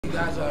you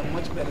guys are in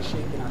much better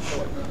shape than I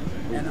thought.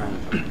 And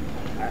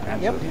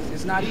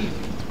it's not easy.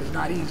 It's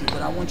not easy,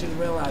 but I want you to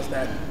realize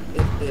that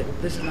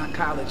this is not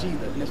college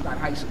either, and it's not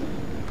high school.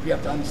 You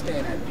have to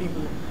understand that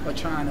people are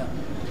trying to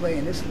play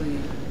in this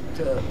league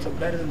to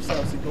better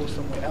themselves and go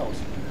somewhere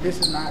else. This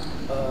is not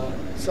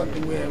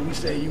something where we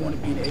say you want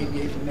to be in the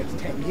ABA for the next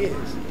 10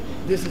 years.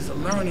 This is a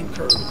learning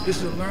curve. This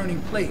is a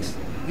learning place.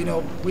 You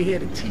know, we're here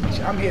to teach.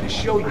 I'm here to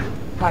show you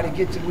how to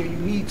get to where you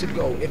need to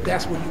go, if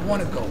that's where you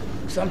want to go.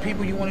 Some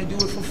people, you want to do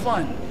it for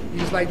fun. You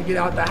just like to get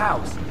out the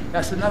house.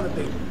 That's another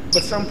thing.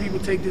 But some people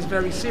take this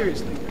very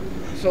seriously.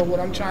 So what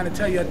I'm trying to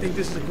tell you, I think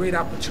this is a great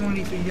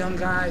opportunity for young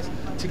guys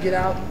to get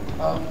out.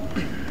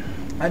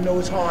 I know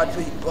it's hard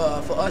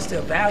for us to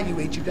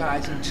evaluate you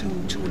guys in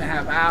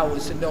 2.5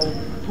 hours to know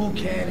who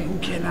can and who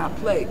cannot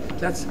play.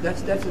 That's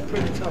a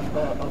pretty tough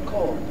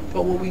call.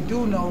 But what we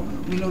do know,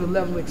 we know the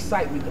level of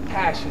excitement, the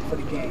passion for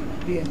the game,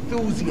 the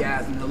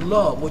enthusiasm, the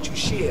love, what you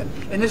share.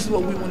 And this is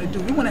what we want to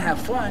do. We want to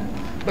have fun,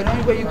 but the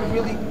only way you can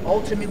really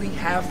ultimately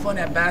have fun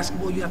at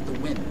basketball, you have to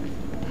win.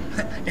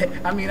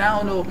 I mean, I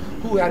don't know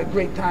who had a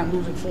great time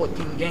losing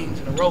 14 games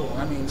in a row.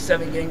 I mean,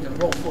 7 games in a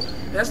row.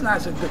 That's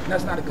not a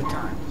good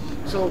time.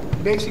 So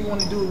basically, what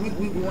we want to do,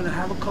 we want to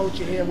have a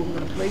culture here where we're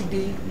going to play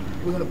D,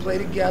 we're going to play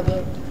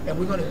together, and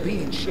we're going to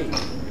be in shape.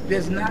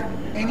 There's not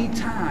any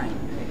time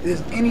in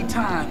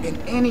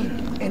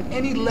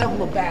any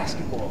level of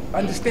basketball.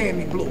 Understand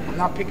me, Blue. I'm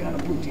not picking on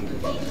the blue team.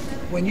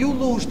 When you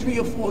lose 3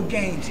 or 4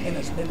 games in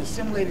a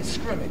simulated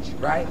scrimmage,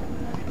 right?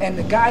 And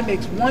the guy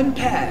makes one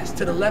pass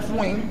to the left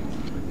wing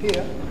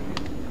here,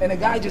 and the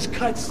guy just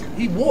cuts.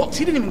 He walks.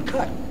 He didn't even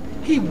cut.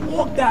 He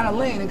walked down the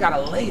lane and got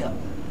a layup.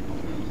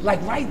 Like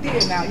right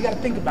there now, you got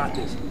to think about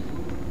this.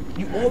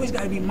 You always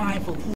got to be mindful of who